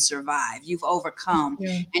more than survive. You've overcome,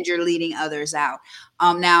 and you're leading others out.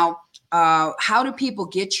 Now, how do people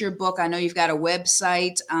get your book? I know you've got a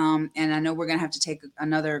website, and I know we're going to have to take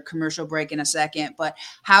another commercial break in a second, but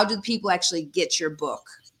how do people actually get your book?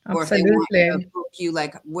 Or if they want to book you,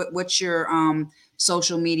 like what's your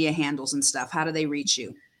social media handles and stuff? How do they reach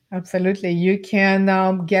you? Absolutely. You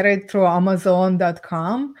can get it through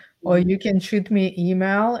Amazon.com, or you can shoot me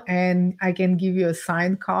email and I can give you a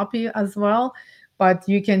signed copy as well. But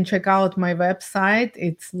you can check out my website.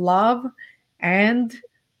 It's love and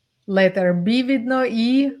letter B with no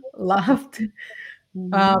E, loved.com.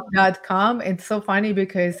 It's so funny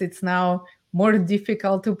because it's now more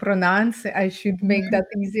difficult to pronounce. I should make that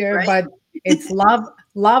easier, but it's love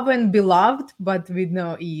and beloved, but with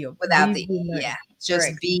no E. Without the E, yeah. Just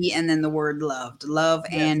correct. B and then the word loved. Love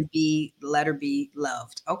and B, letter B,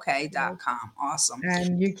 loved. Okay, .com. Awesome.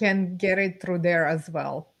 And you can get it through there as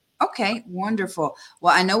well. Okay, wonderful.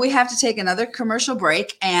 Well, I know we have to take another commercial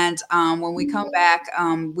break, and when we come back,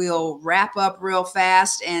 we'll wrap up real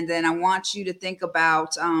fast, and then I want you to think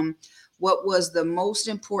about what was the most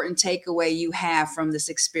important takeaway you have from this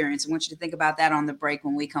experience. I want you to think about that on the break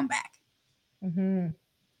when we come back.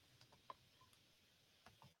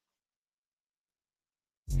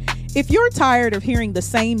 If you're tired of hearing the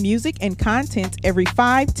same music and content every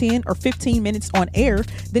 5, 10, or 15 minutes on air,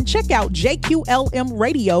 then check out JQLM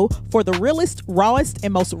Radio for the realest, rawest,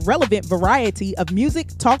 and most relevant variety of music,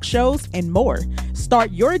 talk shows, and more.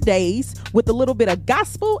 Start your days with a little bit of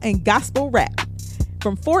gospel and gospel rap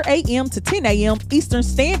from 4 a.m. to 10 a.m. Eastern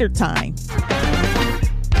Standard Time.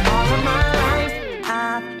 All of my life,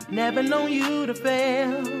 I've never known you to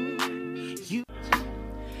fail. You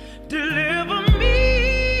deliver me.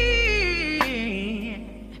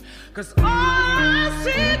 'Cause all I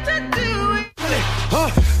seem to do is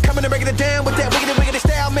coming and breaking it down with that wicked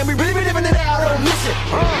style, man. We really be living it out, don't miss it.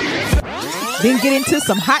 Then get into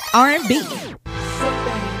some hot R&B. Say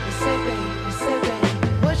baby,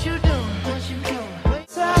 what you doing?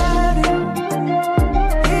 Excited.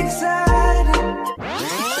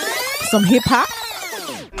 Some hip hop.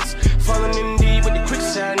 Falling in deep with the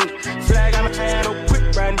quicksand. Flag on my hand, oh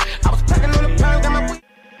quick run. I was packing on the pound, got my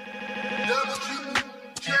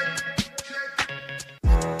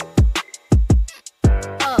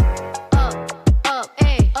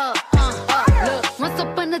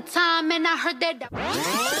time and I heard that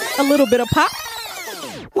a little bit of pop,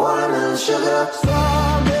 watermelon sugar,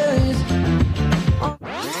 strawberries,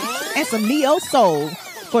 and some neo soul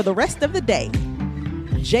for the rest of the day.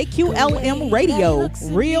 JQLM Radio,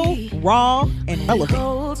 real, raw, and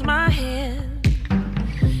relevant. holds my hand.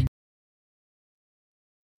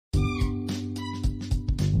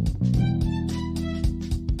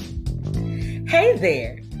 Hey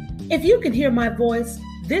there. If you can hear my voice,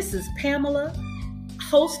 this is Pamela,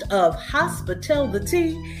 host of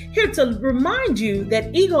Hospitality, here to remind you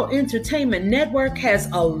that Ego Entertainment Network has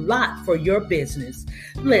a lot for your business.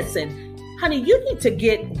 Listen, Honey, you need to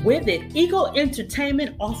get with it. Eagle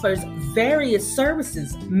Entertainment offers various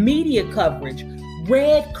services, media coverage,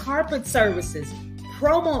 red carpet services,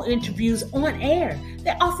 promo interviews on air.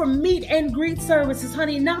 They offer meet and greet services,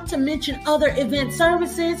 honey, not to mention other event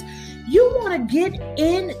services. You want to get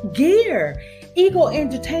in gear. Eagle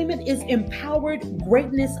Entertainment is empowered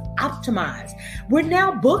greatness optimized. We're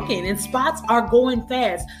now booking and spots are going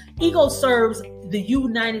fast. Eagle serves the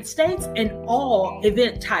United States and all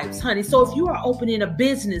event types, honey. So if you are opening a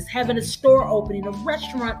business, having a store opening, a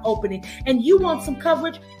restaurant opening, and you want some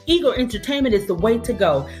coverage, Eagle Entertainment is the way to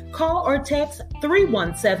go. Call or text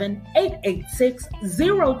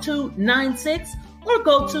 317-886-0296 or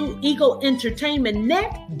go to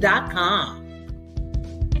eagleentertainmentnet.com.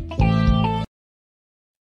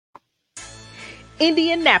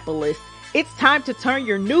 Indianapolis, it's time to turn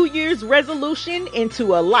your New Year's resolution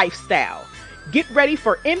into a lifestyle. Get ready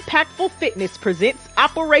for Impactful Fitness presents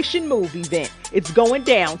Operation Move event. It's going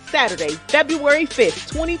down Saturday, February 5th,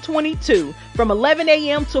 2022 from 11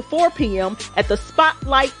 a.m. to 4 p.m. at the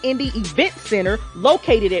Spotlight Indie Event Center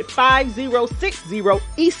located at 5060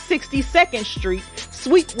 East 62nd Street,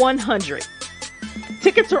 Suite 100.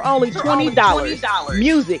 Tickets are only $20.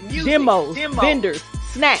 Music, demos, vendors,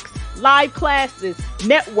 snacks, live classes,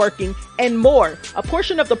 networking, and more. A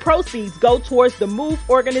portion of the proceeds go towards the Move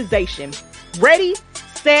organization. Ready,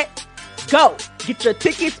 set, go. Get your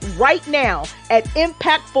tickets right now at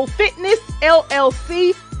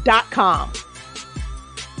impactfulfitnessllc.com.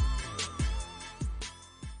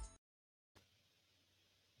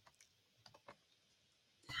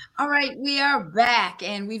 All right, we are back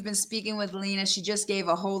and we've been speaking with Lena. She just gave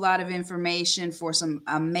a whole lot of information for some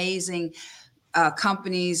amazing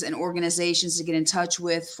companies and organizations to get in touch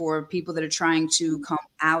with for people that are trying to come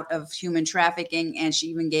out of human trafficking. And she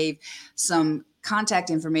even gave some contact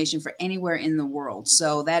information for anywhere in the world.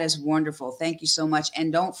 So that is wonderful. Thank you so much.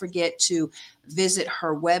 And don't forget to visit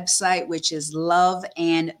her website, which is Love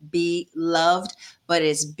and Be Loved, but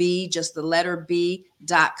it's B, just the letter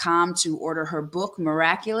B.com to order her book,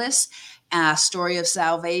 Miraculous. Story of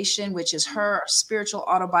Salvation, which is her spiritual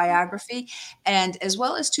autobiography, and as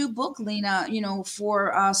well as 2 book, Lena,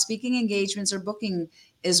 for speaking engagements or booking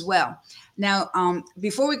as well. Now,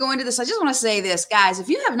 before we go into this, I just want to say this, guys, if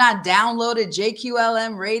you have not downloaded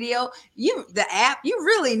JQLM Radio, the app, you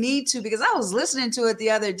really need to, because I was listening to it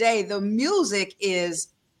the other day. The music is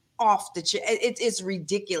off the chain. It's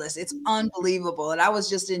ridiculous. It's unbelievable. And I was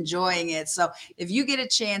just enjoying it. So if you get a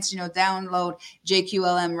chance, download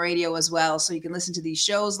JQLM Radio as well, so you can listen to these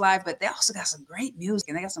shows live, but they also got some great music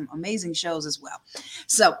and they got some amazing shows as well.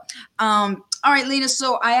 So, all right, Lena.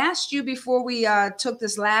 So I asked you before we took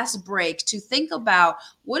this last break to think about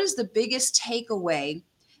what is the biggest takeaway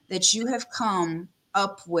that you have come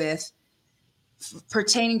up with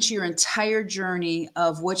pertaining to your entire journey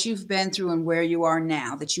of what you've been through and where you are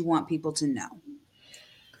now that you want people to know?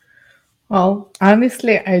 Well,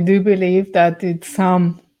 honestly, I do believe that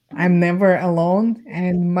I'm never alone,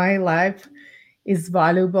 and my life is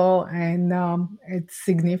valuable and it's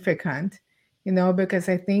significant, because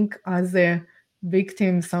I think as a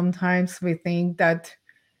victim, sometimes we think that,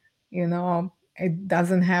 it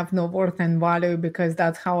doesn't have no worth and value, because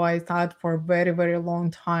that's how I thought for a very, very long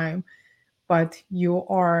time. But you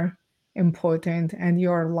are important and you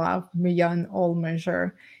are loved beyond all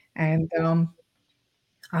measure. And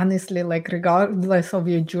honestly, like regardless of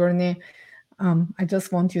your journey, I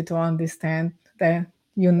just want you to understand that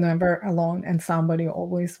you're never alone and somebody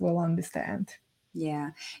always will understand. Yeah.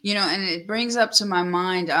 And it brings up to my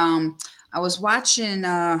mind, I was watching,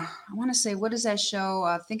 I want to say, what is that show?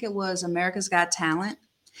 I think it was America's Got Talent.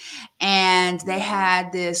 And they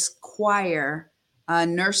had this choir,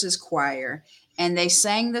 nurses choir, and they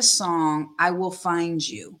sang the song, I Will Find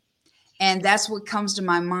You. And that's what comes to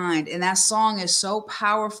my mind. And that song is so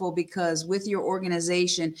powerful because with your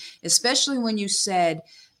organization, especially when you said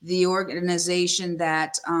the organization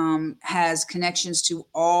that has connections to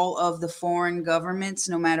all of the foreign governments,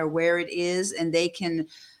 no matter where it is, and they can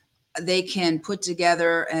put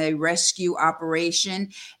together a rescue operation.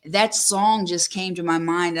 That song just came to my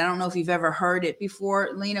mind. I don't know if you've ever heard it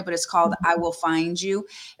before, Lena, but it's called I Will Find You.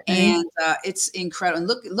 And it's incredible.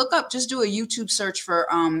 And look up, just do a YouTube search for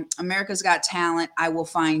America's Got Talent, I Will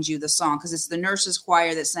Find You, the song, because it's the nurses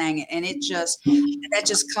choir that sang it. And that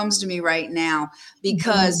just comes to me right now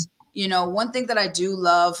because, one thing that I do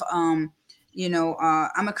love, I'm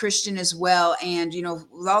a Christian as well. And,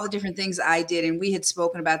 with all the different things I did, and we had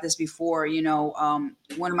spoken about this before,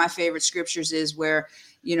 one of my favorite scriptures is where,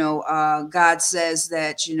 God says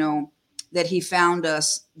that, that he found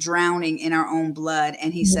us drowning in our own blood,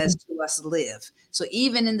 and he says to us, live. So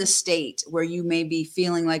even in the state where you may be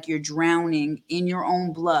feeling like you're drowning in your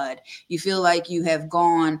own blood, you feel like you have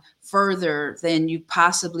gone further than you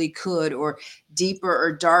possibly could, or deeper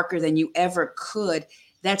or darker than you ever could,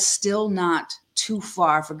 that's still not too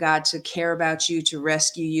far for God to care about you, to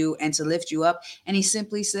rescue you, and to lift you up. And he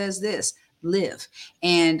simply says this, live.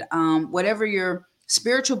 And whatever your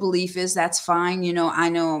spiritual belief is, that's fine. I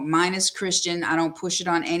know mine is Christian. I don't push it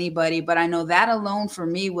on anybody, but I know that alone for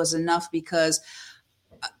me was enough, because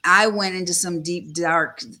I went into some deep,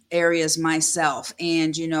 dark areas myself.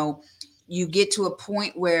 And, you get to a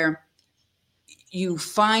point where you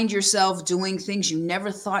find yourself doing things you never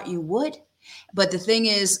thought you would. But the thing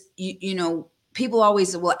is, people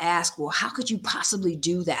always will ask, well, how could you possibly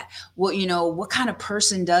do that? Well, what kind of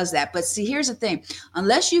person does that? But see, here's the thing.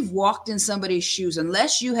 Unless you've walked in somebody's shoes,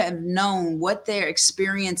 unless you have known what their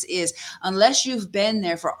experience is, unless you've been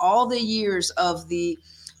there for all the years of the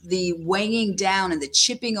weighing down and the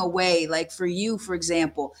chipping away, like for you, for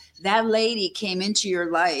example, that lady came into your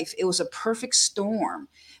life. It was a perfect storm,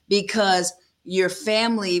 because your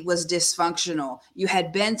family was dysfunctional. You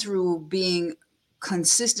had been through being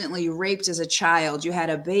consistently raped as a child. You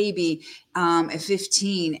had a baby at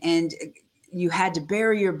 15, and you had to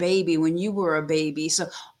bury your baby when you were a baby. So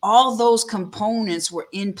all those components were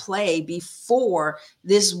in play before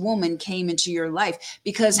this woman came into your life,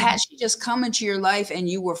 because had she just come into your life and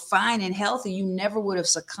you were fine and healthy, you never would have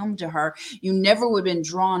succumbed to her. You never would have been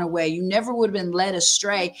drawn away. You never would have been led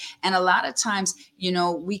astray. And a lot of times,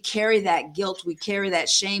 we carry that guilt. We carry that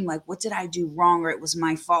shame. Like, what did I do wrong? Or it was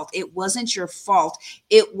my fault. It wasn't your fault.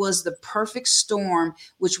 It was the perfect storm,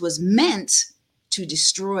 which was meant to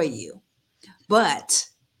destroy you. But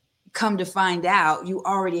come to find out, you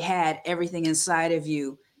already had everything inside of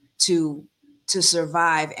you to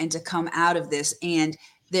survive and to come out of this. And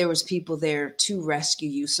there was people there to rescue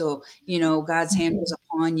you. So, God's hand was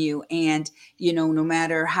upon you. And, no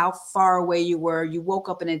matter how far away you were, you woke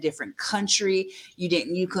up in a different country.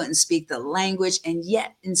 You couldn't speak the language. And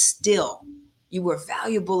yet, and still, you were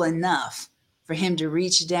valuable enough for him to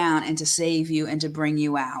reach down and to save you and to bring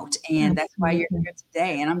you out. And that's why you're here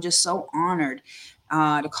today. And I'm just so honored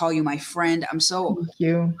to call you my friend. I'm so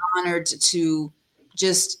honored to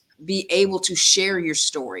just be able to share your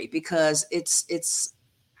story, because it's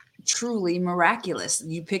truly miraculous.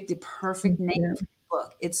 You picked the perfect name for the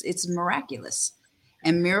book. It's miraculous,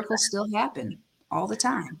 and miracles still happen all the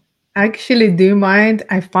time. Actually, do you mind?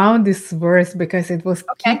 I found this verse because it was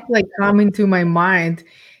keep coming to my mind,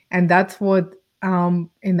 and that's what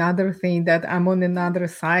another thing that I'm on another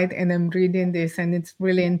side and I'm reading this, and it's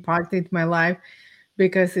really impacted my life,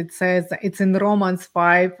 because it says, it's in Romans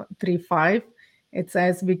 5:3-5. It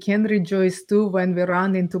says, we can rejoice too when we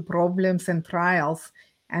run into problems and trials.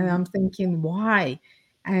 And I'm thinking, why?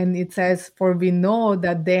 And it says, for we know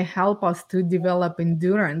that they help us to develop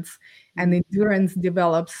endurance, and endurance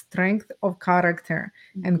develops strength of character,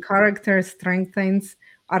 and character strengthens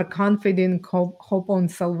our confident hope on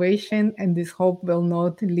salvation, and this hope will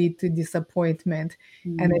not lead to disappointment.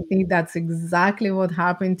 And I think that's exactly what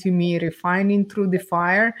happened to me, refining through the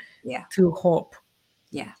fire to hope.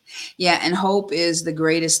 Yeah. And hope is the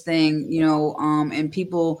greatest thing, and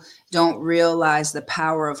people don't realize the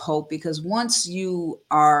power of hope, because once you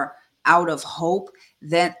are out of hope,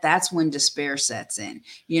 that's when despair sets in.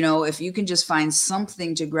 If you can just find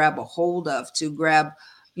something to grab a hold of, to grab,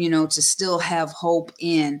 to still have hope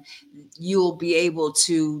in, you'll be able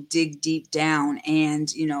to dig deep down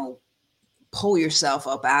and, pull yourself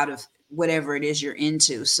up out of whatever it is you're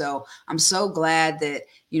into. So I'm so glad that,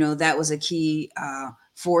 that was a key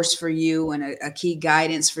force for you, and a key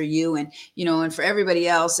guidance for you, and, and for everybody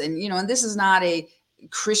else. And, and this is not a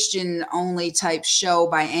Christian only type show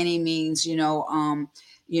by any means,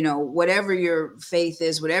 whatever your faith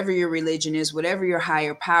is, whatever your religion is, whatever your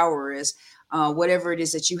higher power is, whatever it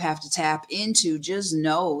is that you have to tap into, just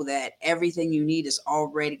know that everything you need is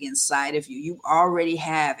already inside of you. You already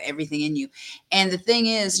have everything in you. And the thing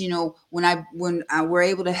is, when we're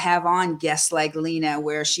able to have on guests like Lena,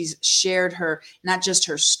 where she's shared her, not just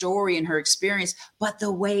her story and her experience, but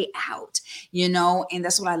the way out, and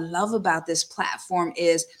that's what I love about this platform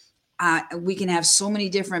is, we can have so many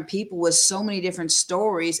different people with so many different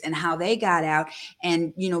stories and how they got out,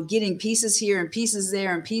 and, getting pieces here and pieces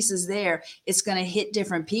there and pieces there. It's going to hit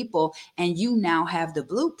different people. And you now have the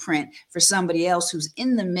blueprint for somebody else who's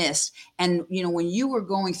in the midst. And, when you were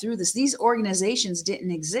going through this, these organizations didn't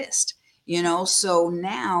exist, so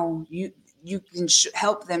now you can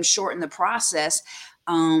help them shorten the process.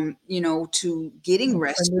 to getting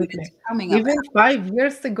rescued and to Absolutely. coming up. Even 5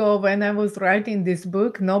 years ago, when I was writing this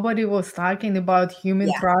book, nobody was talking about human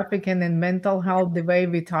Yeah, trafficking and mental health the way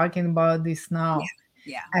we're talking about this yeah, now.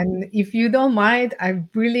 yeah. And if you don't mind, I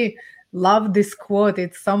really love this quote.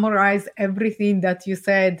 It summarized everything that you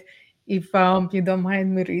said. If you don't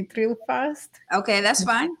mind me read real fast. Okay, that's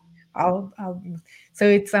fine. I'll so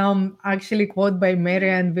it's actually quote by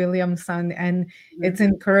Marianne Williamson, and Mhm. it's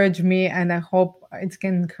encouraged me, and I hope it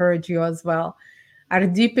can encourage you as well. Our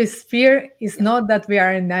deepest fear is not that we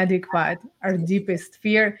are inadequate. Our deepest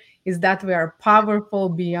fear is that we are powerful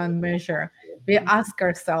beyond measure. We ask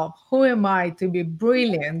ourselves, who am I to be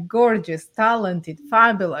brilliant, gorgeous, talented,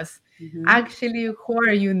 fabulous? Mhm. Actually, who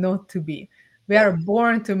are you not to be? We Yeah. are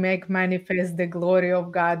born to make manifest the glory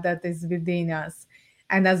of God that is within us.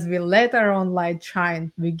 And as we let our own light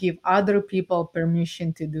shine, we give other people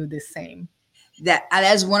permission to do the same.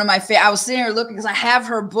 That's one of my favorite. I was sitting here looking because I have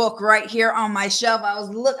her book right here on my shelf. I was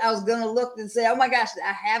gonna look and say, oh my gosh,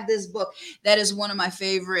 I have this book. That is one of my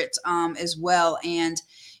favorites as well. And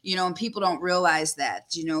and people don't realize that,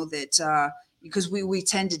 because we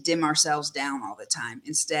tend to dim ourselves down all the time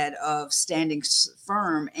instead of standing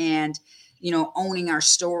firm and owning our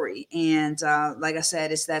story. And like I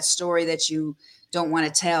said, it's that story that you don't want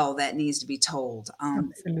to tell that needs to be told.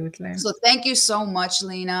 Absolutely. So thank you so much,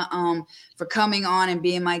 Lena, for coming on and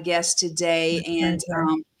being my guest today. My And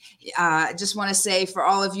pleasure. I just want to say, for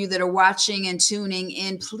all of you that are watching and tuning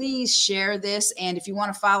in, please share this. And if you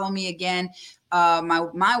want to follow me again,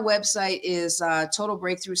 my website is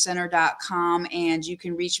totalbreakthroughcenter.com, and you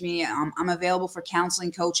can reach me. I'm available for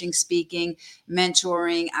counseling, coaching, speaking,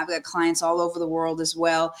 mentoring. I've got clients all over the world as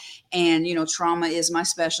well. And trauma is my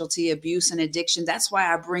specialty, abuse and addiction. That's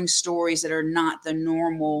why I bring stories that are not the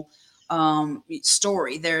normal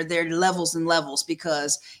story. They're levels and levels,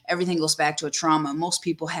 because everything goes back to a trauma. Most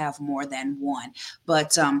people have more than one.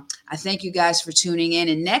 But I thank you guys for tuning in.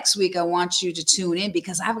 And next week, I want you to tune in,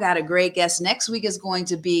 because I've got a great guest. Next week is going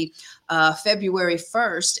to be February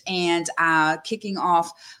 1st, and kicking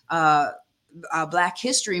off Black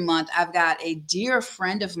History Month. I've got a dear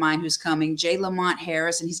friend of mine who's coming, Jay Lamont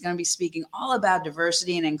Harris, and he's going to be speaking all about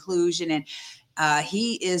diversity and inclusion. And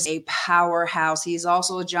he is a powerhouse. He's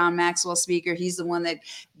also a John Maxwell speaker. He's the one that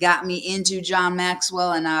got me into John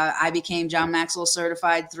Maxwell, and I became John Maxwell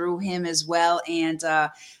certified through him as well. And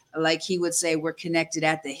like he would say, we're connected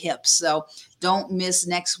at the hip. So don't miss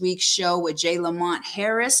next week's show with Jay Lamont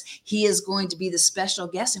Harris. He is going to be the special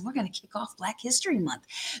guest, and we're going to kick off Black History Month.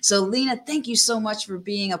 So, Lena, thank you so much for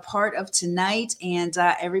being a part of tonight. And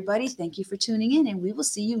everybody, thank you for tuning in. And we will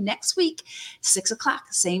see you next week, 6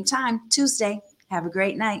 o'clock, same time, Tuesday. Have a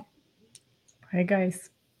great night. Bye, guys.